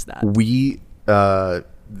 and who does that? We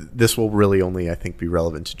this will really only I think be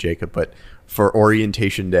relevant to Jacob, but for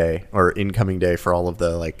orientation day or incoming day for all of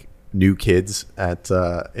the like new kids at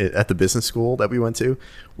the business school that we went to,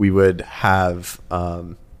 we would have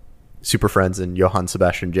Super Friends and Johann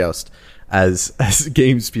Sebastian Joust as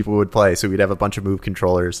games people would play. So we'd have a bunch of move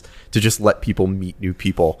controllers to just let people meet new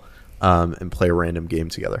people and play a random game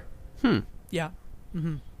together. Yeah.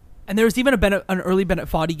 Mm-hmm. And there was even an early Bennett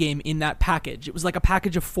Foddy game in that package. It was like a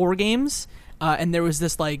package of 4 games, and there was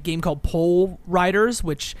this like game called Pole Riders,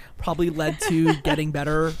 which probably led to Getting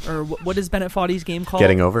Better, or what is Bennett Foddy's game called?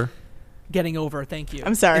 Getting over. Getting Over. Thank you.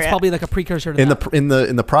 I'm sorry. It's probably like a precursor to In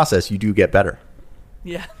that. the process, you do get better.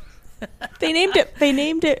 Yeah. They named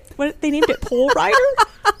it Pole Rider?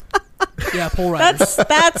 Yeah, Pole Riders.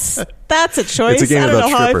 That's a choice. It's a game I don't about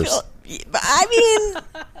know how strippers. I feel. I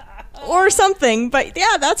mean, or something. But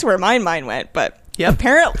yeah, that's where my mind went. But Yep.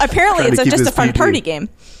 apparently Trying to it's keep just this a fun PG. party game.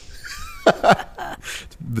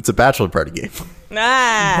 It's a bachelor party game.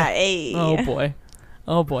 Hey. Oh boy.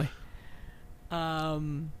 Oh boy.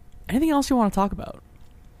 Anything else you want to talk about?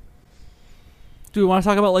 Do we want to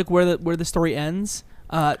talk about like where the story ends?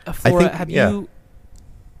 Flora, you?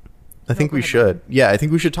 I think we should. Yeah, I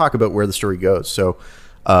think we should talk about where the story goes. So,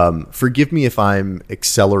 forgive me if I'm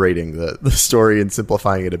accelerating the story and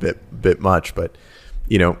simplifying it a bit much, but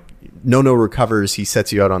Nono recovers. He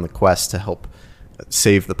sets you out on the quest to help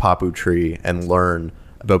save the Papu tree and learn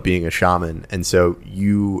about being a shaman. And so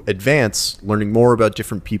you advance, learning more about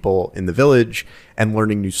different people in the village and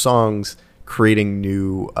learning new songs, creating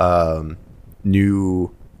new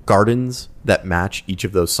gardens that match each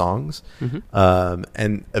of those songs.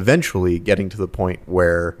 And eventually getting to the point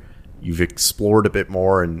where you've explored a bit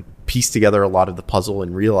more and pieced together a lot of the puzzle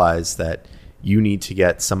and realized that you need to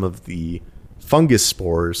get some of the fungus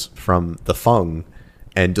spores from the fung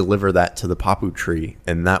and deliver that to the Papu tree,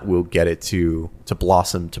 and that will get it to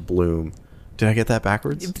blossom, to bloom. Did I get that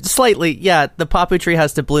backwards? Slightly, yeah. The Papu tree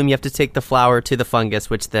has to bloom. You have to take the flower to the fungus,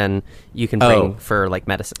 which then you can bring for like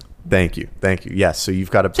medicine. Thank you. Yes, so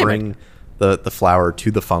you've got to bring the flower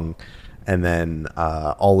to the fung, and then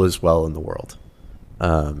all is well in the world.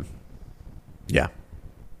 Yeah.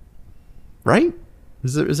 Right?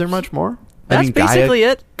 Is there much more? That's basically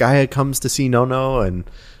it. Gaia comes to see Nono, and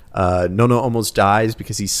Nono almost dies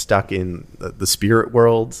because he's stuck in the spirit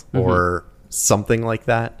world or something like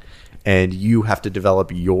that. And you have to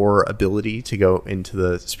develop your ability to go into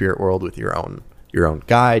the spirit world with your own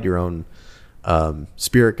guide, your own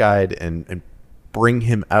spirit guide, and bring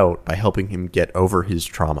him out by helping him get over his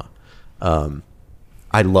trauma.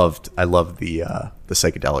 I loved the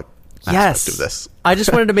psychedelic aspect of this. I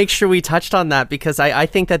just wanted to make sure we touched on that because I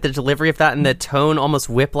think that the delivery of that and the tone, almost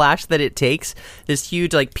whiplash that it takes, this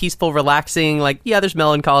huge, like, peaceful, relaxing, like, yeah, there's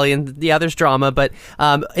melancholy and yeah, there's drama, but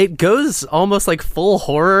it goes almost like full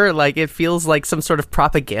horror. Like, it feels like some sort of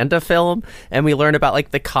propaganda film, and we learn about,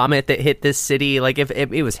 like, the comet that hit this city. Like, if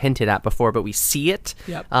it was hinted at before, but we see it.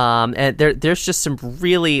 Yep. And there's just some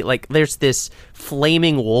really, like, there's this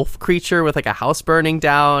flaming wolf creature with, like, a house burning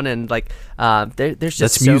down, and, like, there's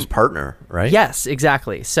just that's Mew's partner, right? Yes,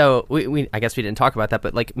 exactly. So we I guess we didn't talk about that,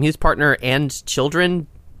 but like Mew's partner and children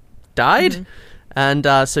died, and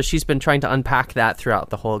so she's been trying to unpack that throughout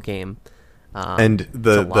the whole game. And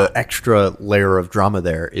the extra layer of drama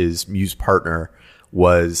there is Mew's partner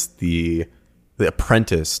was the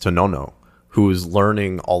apprentice to Nono, who was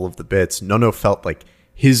learning all of the bits. Nono felt like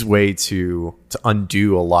his way to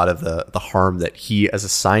undo a lot of the harm that he, as a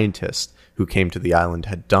scientist who came to the island,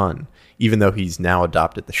 had done, even though he's now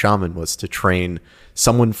adopted the shaman, was to train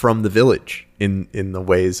someone from the village in the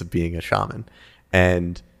ways of being a shaman.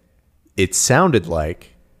 And it sounded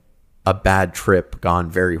like a bad trip gone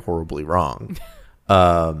very horribly wrong.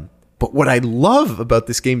 But what I love about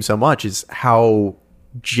this game so much is how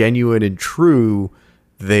genuine and true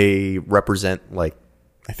they represent, like,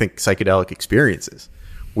 I think, psychedelic experiences,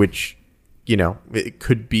 which, it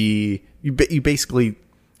could be, you basically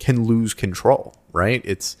can lose control, right?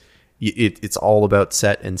 It's all about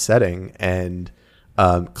set and setting, and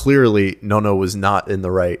clearly Nono was not in the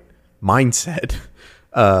right mindset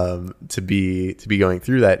to be going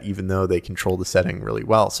through that, even though they control the setting really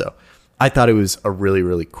well. So I thought it was a really,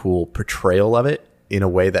 really cool portrayal of it in a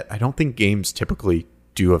way that I don't think games typically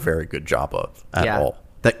do a very good job of at all.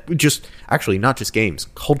 That just, actually, not just games,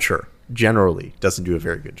 culture generally doesn't do a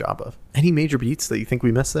very good job of. Any major beats that you think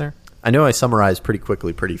we missed there? I know I summarized pretty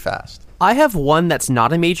quickly, pretty fast. I have one that's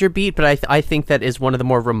not a major beat, but I think that is one of the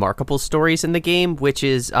more remarkable stories in the game, which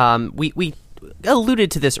is we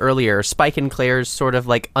alluded to this earlier, Spike and Claire's sort of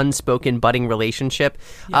like unspoken budding relationship.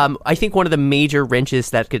 Yeah. I think one of the major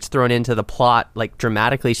wrenches that gets thrown into the plot, like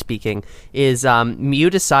dramatically speaking, is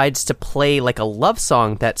Mew decides to play like a love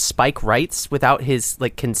song that Spike writes without his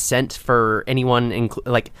like consent for anyone,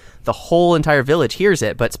 like the whole entire village hears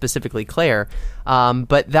it, but specifically Claire.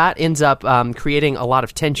 But that ends up creating a lot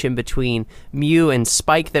of tension between Mew and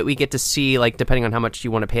Spike that we get to see, like, depending on how much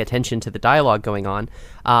you want to pay attention to the dialogue going on.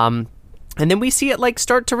 And then we see it like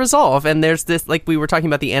start to resolve, and there's this, like we were talking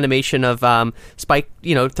about, the animation of Spike,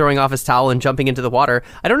 throwing off his towel and jumping into the water.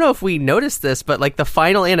 I don't know if we noticed this, but like the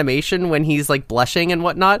final animation when he's like blushing and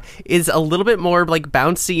whatnot is a little bit more like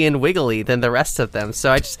bouncy and wiggly than the rest of them.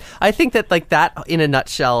 So I think that like that in a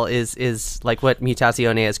nutshell is like what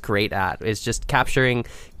Mutazione is great at, is just capturing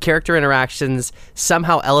character interactions,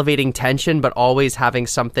 somehow elevating tension, but always having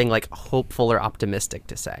something like hopeful or optimistic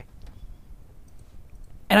to say.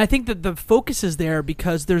 And I think that the focus is there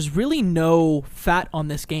because there's really no fat on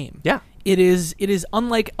this game. Yeah. It is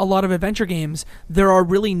unlike a lot of adventure games. There are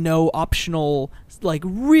really no optional, like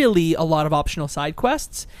really a lot of optional side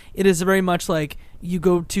quests. It is very much like you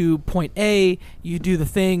go to point A, you do the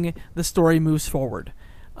thing, the story moves forward.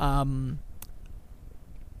 I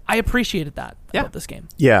I appreciated that Yeah. about this game.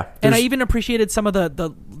 Yeah. And I there's- even appreciated some of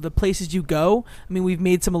the places you go. I mean, we've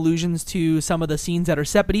made some allusions to some of the scenes that are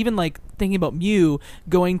set, but even like thinking about Mew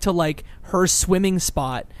going to like her swimming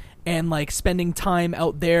spot and like spending time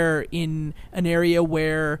out there in an area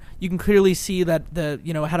where you can clearly see that it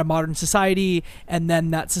had a modern society, and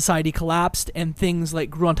then that society collapsed and things like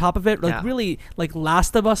grew on top of it, like Yeah. really like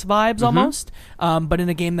Last of Us vibes almost, but in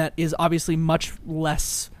a game that is obviously much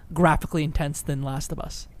less graphically intense than Last of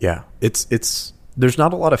Us. Yeah, it's there's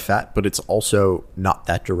not a lot of fat, but it's also not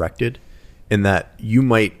that directed in that you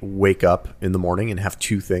might wake up in the morning and have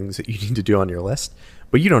two things that you need to do on your list,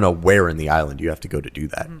 but you don't know where in the island you have to go to do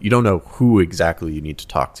that. You don't know who exactly you need to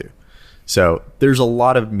talk to. So there's a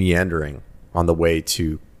lot of meandering on the way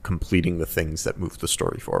to completing the things that move the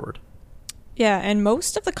story forward. Yeah, and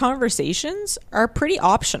most of the conversations are pretty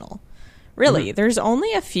optional. Really, there's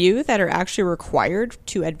only a few that are actually required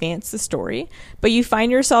to advance the story, but you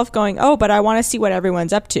find yourself going, oh, but I want to see what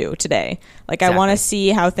everyone's up to today. Like, I want to see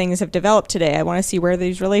how things have developed today. I want to see where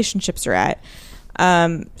these relationships are at.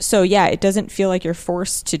 So yeah, it doesn't feel like you're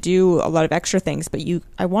forced to do a lot of extra things, but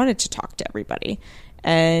I wanted to talk to everybody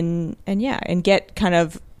and get kind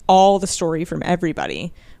of all the story from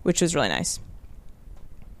everybody, which was really nice.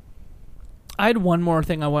 I had one more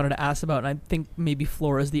thing I wanted to ask about, and I think maybe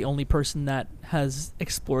Flora is the only person that has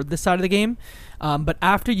explored this side of the game. But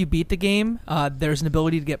after you beat the game, there's an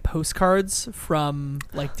ability to get postcards from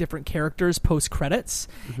like different characters post credits,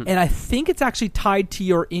 and I think it's actually tied to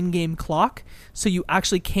your in-game clock, so you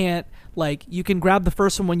actually can't you can grab the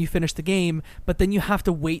first one when you finish the game, but then you have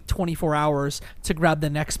to wait 24 hours to grab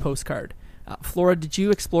the next postcard. Flora, did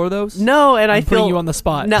you explore those? No, and I I'm putting feel you on the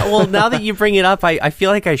spot. Now that you bring it up, I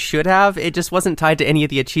feel like I should have. It just wasn't tied to any of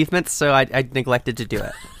the achievements, so I neglected to do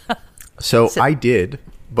it. So I did,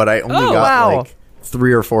 but I only Oh, got wow. like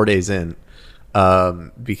 3 or 4 days in,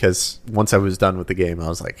 because once I was done with the game, I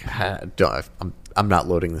was like, I'm not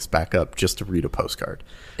loading this back up just to read a postcard.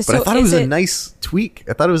 But I So thought it was is a it- nice tweak.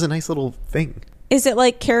 I thought it was a nice little thing. Is it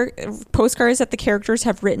like postcards that the characters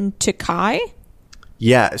have written to Kai?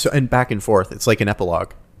 Yeah. So and back and forth. It's like an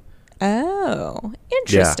epilogue. Oh,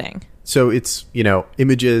 interesting. So it's,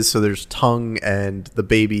 images. So there's Tongue and the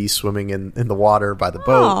baby swimming in the water by the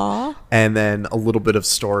boat. Aw. And then a little bit of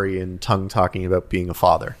story and Tongue talking about being a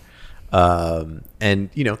father. And,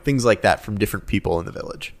 things like that from different people in the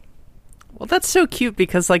village. Well, that's so cute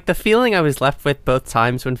because, like, the feeling I was left with both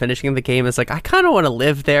times when finishing the game is, like, I kind of want to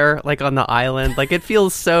live there, like, on the island. Like, it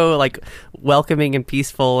feels so, like, welcoming and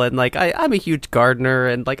peaceful, and, like, I'm a huge gardener,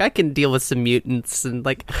 and, like, I can deal with some mutants, and,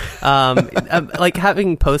 like, like,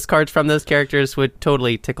 having postcards from those characters would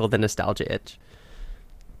totally tickle the nostalgia itch.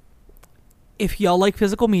 If y'all like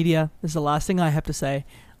physical media, this is the last thing I have to say.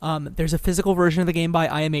 There's a physical version of the game by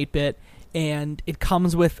I Am 8-Bit, and it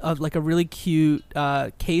comes with a really cute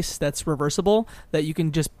case that's reversible that you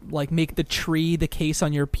can just like make the tree the case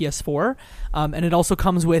on your PS4, and it also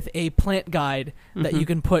comes with a plant guide that you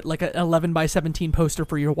can put like an 11 by 17 poster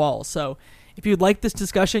for your wall. So if you'd like this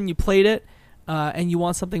discussion, you played it, and you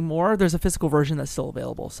want something more, there's a physical version that's still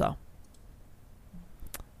available. So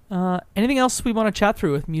anything else we want to chat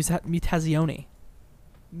through with Mutazione?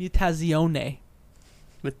 Mutazione.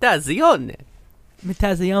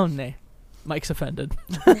 Mike's offended.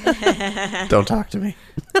 Don't talk to me.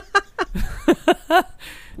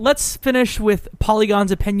 Let's finish with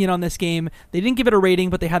Polygon's opinion on this game. They didn't give it a rating,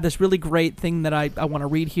 but they had this really great thing that I want to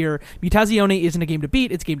read here. Mutazione isn't a game to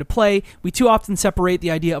beat, it's a game to play. We too often separate the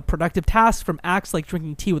idea of productive tasks from acts like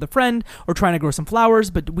drinking tea with a friend or trying to grow some flowers,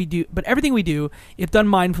 but everything we do, if done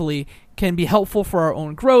mindfully, can be helpful for our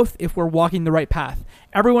own growth if we're walking the right path.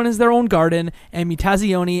 Everyone has their own garden, and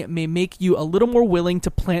Mutazione may make you a little more willing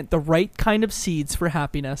to plant the right kind of seeds for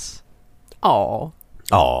happiness. Aw.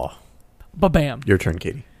 Aw. Ba-bam. Your turn,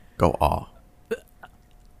 Katie. Go aw.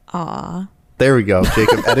 Aw. There we go.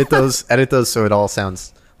 Jacob, edit those so it all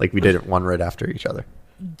sounds like we did it one right after each other.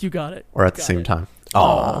 You got it. Or at the Got same it. time.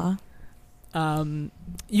 Aw.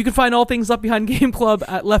 You can find all things Left Behind Game Club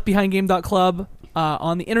at leftbehindgame.club,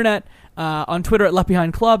 on the internet, on Twitter at Left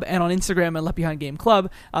Behind Club, and on Instagram at Left Behind Game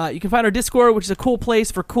Club. You can find our Discord, which is a cool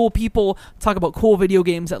place for cool people to talk about cool video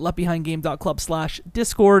games at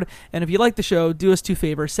leftbehindgame.club/Discord. And if you like the show, do us two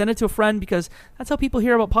favors. Send it to a friend, because that's how people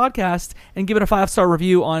hear about podcasts, and give it a 5-star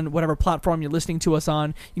review on whatever platform you're listening to us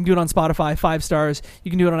on. You can do it on Spotify, 5 stars.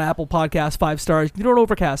 You can do it on Apple Podcasts, 5 stars. You can do it on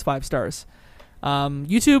Overcast, 5 stars.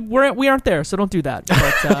 YouTube, we aren't there, so don't do that.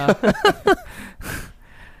 But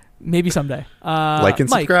maybe someday. Like and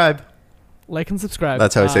Mike, subscribe. like and subscribe.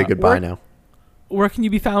 That's how I say goodbye now. Where can you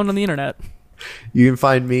be found on the internet? You can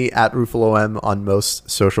find me at RuffaloM on most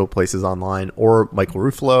social places online, or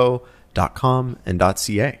michaelruffalo.com and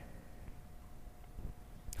 .ca.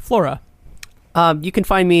 Flora. You can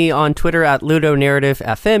find me on Twitter at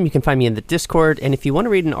LudoNarrativeFM. You can find me in the Discord. And if you want to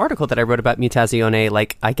read an article that I wrote about Mutazione,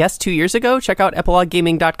 like, I guess 2 years ago, check out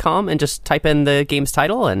epiloguegaming.com and just type in the game's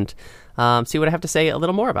title and see what I have to say a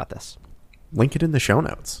little more about this. Link it in the show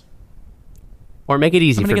notes. Or make it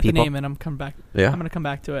easy I'm for gonna get people. the name and I'm coming back. Yeah. I'm gonna come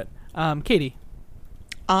back to it. Katie.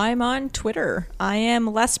 I'm on Twitter. I am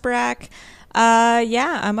Lesbrack.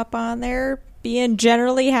 I'm up on there being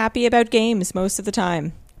generally happy about games most of the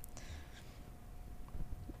time.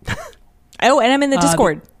 Oh, and I'm in the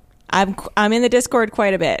Discord. I'm in the Discord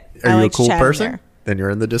quite a bit. Are I you like a cool to chat in person? there. Then you're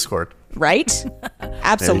in the Discord. Right?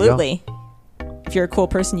 Absolutely. If you're a cool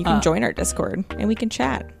person, you can join our Discord and we can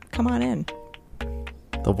chat. Come on in.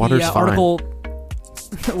 The water's fine. Article.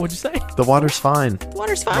 What'd you say? The water's fine. The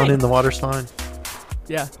water's Come fine. on in, the water's fine.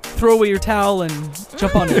 Yeah. Throw away your towel and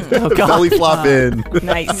jump on it. Belly flop in.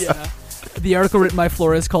 Nice. Yeah. The article written by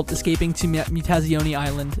Flora is called Escaping to Mutazione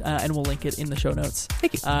Island, and we'll link it in the show notes.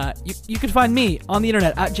 Thank you. You can find me on the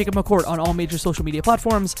internet at Jacob McCourt on all major social media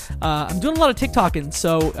platforms. I'm doing a lot of TikToking,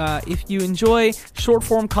 so if you enjoy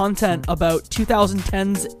short-form content about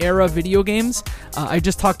 2010s era video games, I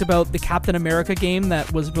just talked about the Captain America game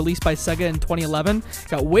that was released by Sega in 2011.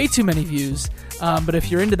 Got way too many views, but if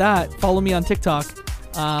you're into that, follow me on TikTok.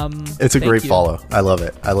 It's a Thank great you. follow. I love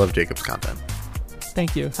it. I love Jacob's content.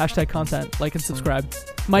 Thank you. Hashtag content. Like and subscribe.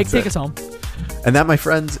 Mike, That's take it. us home. And that, my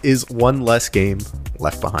friends, is one less game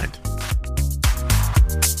left behind.